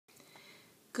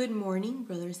Good morning,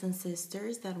 brothers and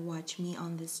sisters that watch me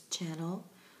on this channel,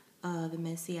 the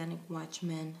Messianic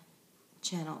Watchman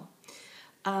channel.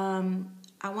 I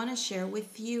want to share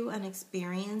with you an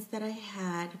experience that I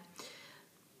had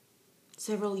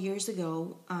several years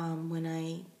ago when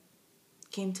I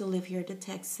came to live here to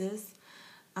Texas.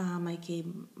 I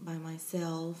came by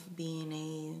myself,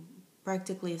 being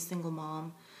practically a single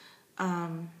mom.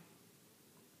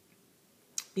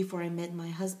 Before I met my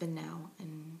husband now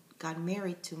and got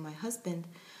married to my husband,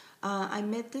 I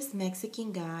met this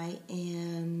Mexican guy,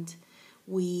 and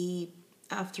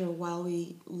after a while,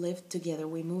 we lived together.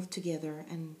 We moved together,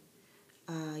 and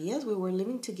yes, we were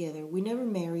living together. We never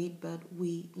married, but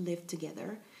we lived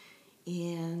together.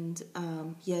 And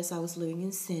yes, I was living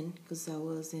in sin because I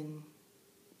was in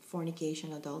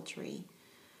fornication, adultery.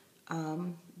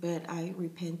 But I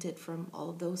repented from all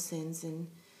of those sins, and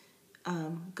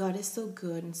God is so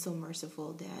good and so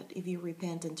merciful that if you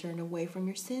repent and turn away from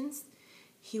your sins,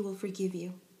 He will forgive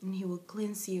you and He will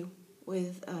cleanse you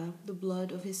with the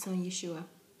blood of His Son Yeshua.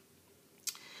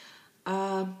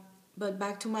 But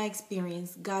back to my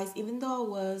experience, guys. Even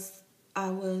though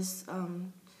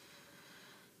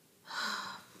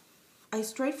I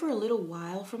strayed for a little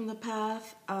while from the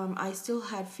path. I still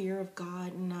had fear of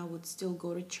God, and I would still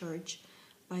go to church.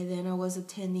 By then, I was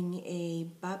attending a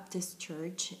Baptist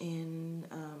church in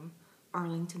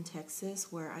Arlington, Texas,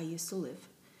 where I used to live.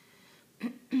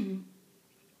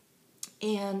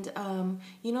 And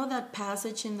you know that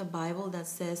passage in the Bible that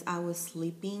says, I was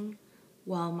sleeping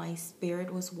while my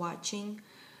spirit was watching?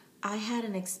 I had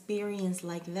an experience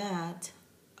like that.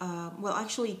 Well,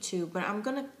 actually two, but I'm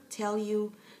going to tell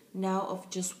you now of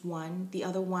just one. The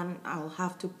other one, I'll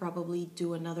have to probably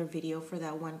do another video for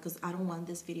that one because I don't want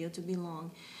this video to be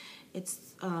long.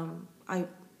 I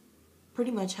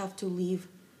pretty much have to leave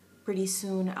pretty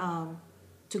soon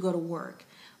to go to work.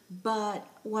 But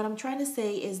what I'm trying to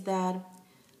say is that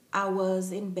I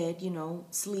was in bed,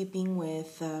 sleeping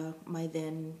with my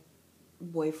then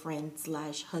boyfriend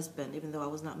 / husband, even though I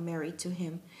was not married to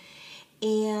him.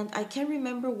 And I can't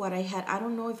remember what I had. I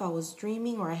don't know if I was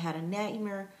dreaming or I had a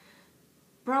nightmare.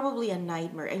 Probably a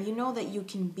nightmare. And you know that you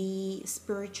can be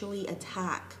spiritually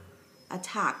attacked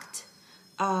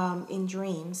in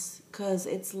dreams, because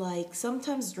it's like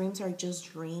sometimes dreams are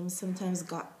just dreams. Sometimes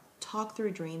God talk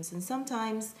through dreams, and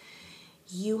sometimes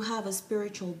you have a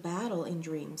spiritual battle in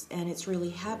dreams, and it's really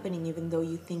happening even though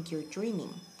you think you're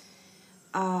dreaming.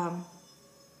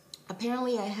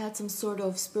 Apparently, I had some sort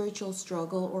of spiritual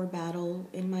struggle or battle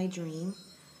in my dream.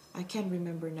 I can't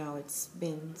remember now. It's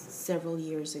been several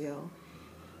years ago.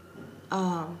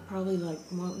 Probably like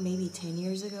maybe 10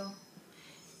 years ago.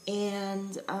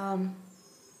 And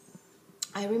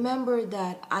I remember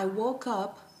that I woke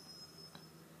up.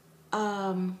 But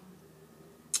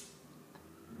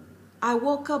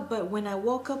when I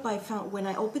woke up, when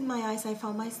I opened my eyes, I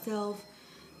found myself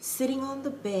sitting on the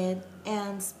bed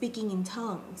and speaking in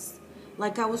tongues,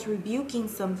 like I was rebuking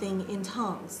something in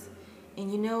tongues.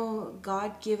 And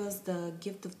God gave us the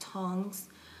gift of tongues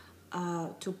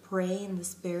to pray in the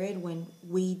Spirit when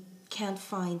we can't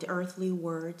find earthly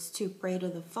words to pray to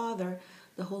the Father.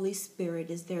 The Holy Spirit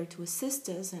is there to assist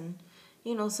us, and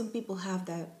some people have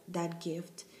that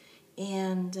gift.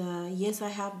 And yes, I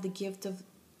have the gift of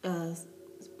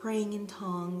praying in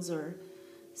tongues or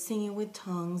singing with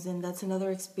tongues, and that's another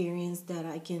experience that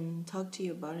I can talk to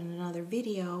you about in another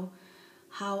video,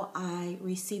 how I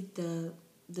received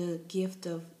the gift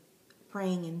of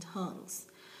praying in tongues.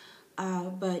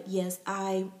 But yes,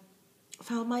 I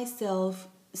found myself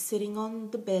sitting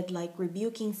on the bed, like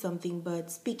rebuking something, but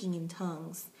speaking in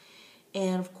tongues.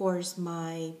 And of course,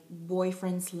 my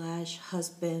boyfriend /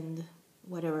 husband,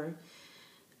 whatever,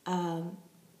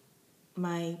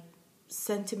 my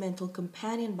sentimental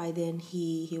companion by then,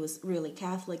 he was really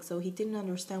Catholic, so he didn't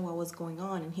understand what was going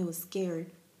on, and he was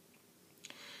scared.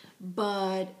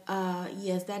 But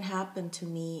yes, that happened to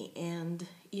me. And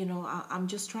I'm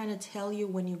just trying to tell you,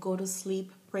 when you go to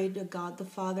sleep, pray to God the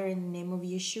Father in the name of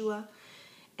Yeshua,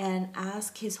 and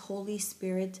ask His Holy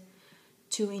Spirit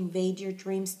to invade your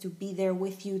dreams, to be there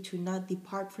with you, to not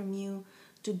depart from you,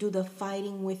 to do the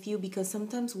fighting with you, because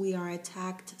sometimes we are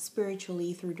attacked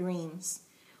spiritually through dreams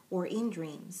or in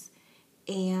dreams.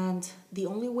 And the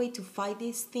only way to fight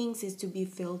these things is to be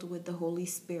filled with the Holy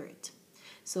Spirit.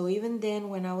 So even then,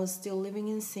 when I was still living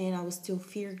in sin, I would still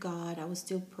fear God, I would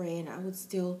still pray, and I would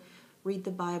still read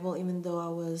the Bible, even though I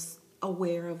was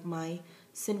aware of my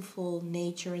sinful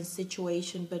nature and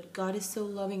situation. But God is so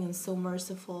loving and so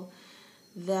merciful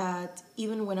that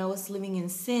even when I was living in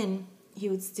sin, He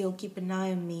would still keep an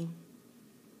eye on me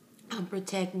and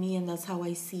protect me, and that's how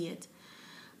I see it.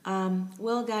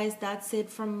 Well, guys, that's it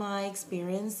from my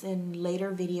experience. In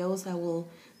later videos, I will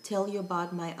tell you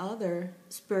about my other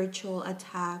spiritual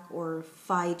attack or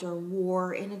fight or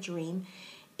war in a dream.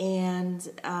 And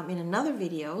in another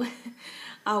video,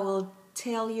 I will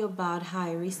tell you about how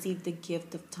I received the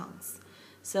gift of tongues.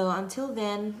 So until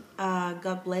then,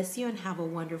 God bless you and have a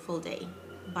wonderful day.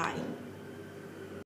 Bye.